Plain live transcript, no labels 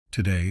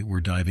Today,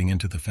 we're diving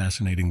into the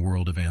fascinating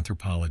world of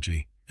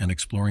anthropology and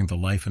exploring the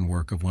life and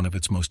work of one of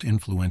its most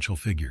influential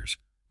figures,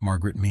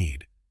 Margaret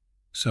Mead.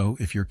 So,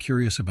 if you're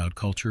curious about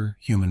culture,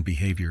 human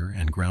behavior,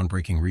 and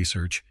groundbreaking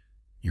research,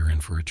 you're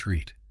in for a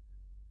treat.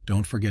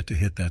 Don't forget to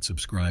hit that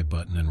subscribe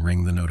button and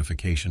ring the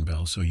notification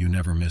bell so you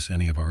never miss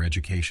any of our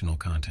educational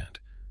content.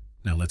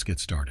 Now let's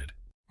get started.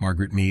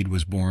 Margaret Mead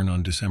was born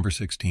on December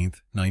 16,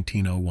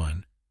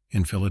 1901,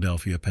 in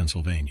Philadelphia,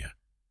 Pennsylvania.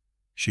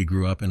 She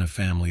grew up in a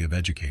family of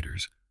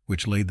educators,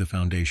 which laid the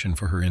foundation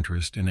for her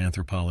interest in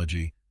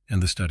anthropology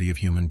and the study of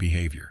human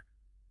behavior.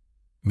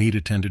 Mead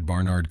attended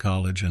Barnard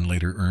College and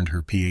later earned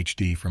her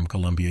Ph.D. from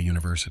Columbia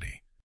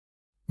University.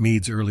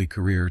 Mead's early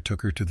career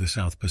took her to the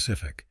South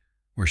Pacific,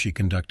 where she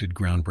conducted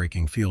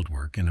groundbreaking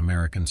fieldwork in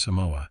American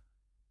Samoa.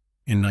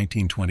 In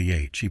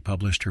 1928, she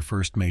published her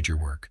first major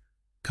work,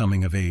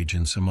 Coming of Age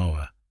in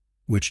Samoa,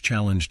 which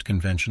challenged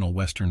conventional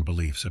Western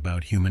beliefs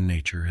about human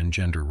nature and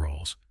gender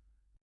roles.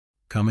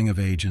 Coming of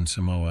Age in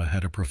Samoa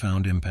had a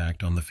profound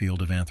impact on the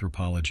field of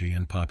anthropology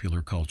and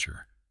popular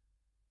culture.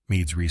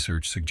 Mead's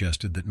research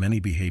suggested that many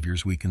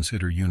behaviors we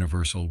consider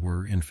universal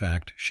were, in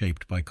fact,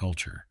 shaped by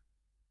culture.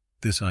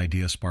 This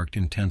idea sparked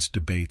intense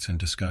debates and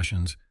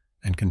discussions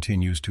and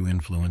continues to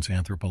influence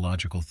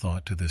anthropological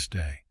thought to this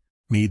day.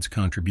 Mead's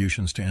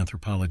contributions to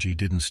anthropology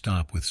didn't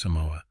stop with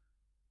Samoa.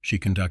 She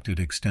conducted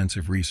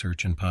extensive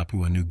research in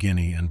Papua New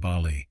Guinea and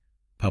Bali,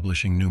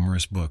 publishing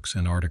numerous books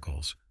and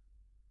articles.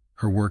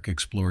 Her work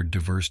explored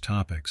diverse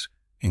topics,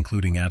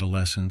 including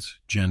adolescence,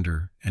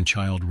 gender, and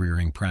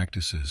child-rearing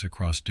practices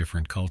across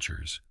different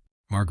cultures.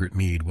 Margaret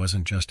Mead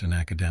wasn't just an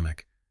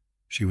academic.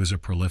 She was a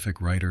prolific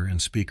writer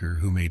and speaker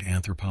who made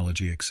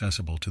anthropology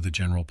accessible to the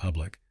general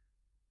public.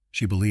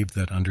 She believed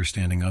that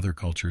understanding other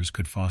cultures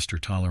could foster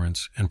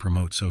tolerance and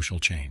promote social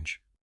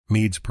change.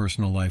 Mead's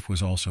personal life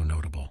was also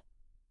notable.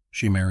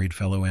 She married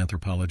fellow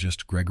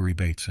anthropologist Gregory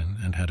Bateson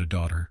and had a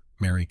daughter,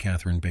 Mary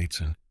Catherine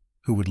Bateson,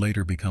 who would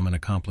later become an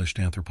accomplished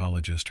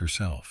anthropologist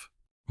herself.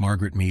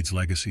 Margaret Mead's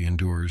legacy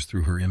endures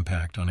through her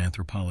impact on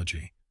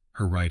anthropology,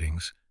 her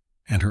writings,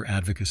 and her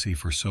advocacy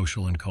for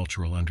social and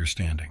cultural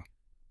understanding.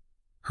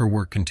 Her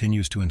work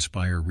continues to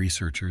inspire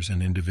researchers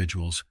and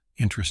individuals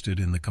interested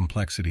in the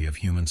complexity of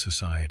human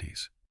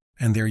societies.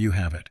 And there you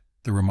have it,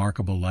 the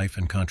remarkable life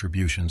and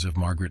contributions of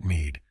Margaret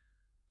Mead,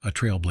 a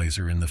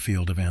trailblazer in the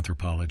field of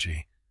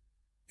anthropology.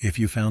 If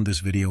you found this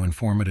video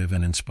informative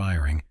and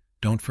inspiring,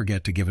 don't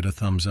forget to give it a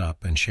thumbs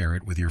up and share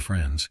it with your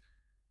friends.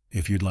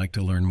 If you'd like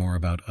to learn more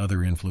about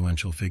other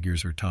influential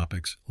figures or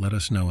topics, let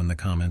us know in the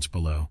comments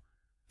below.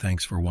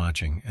 Thanks for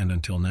watching, and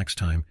until next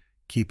time,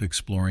 keep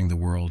exploring the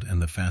world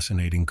and the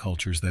fascinating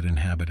cultures that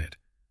inhabit it.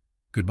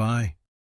 Goodbye.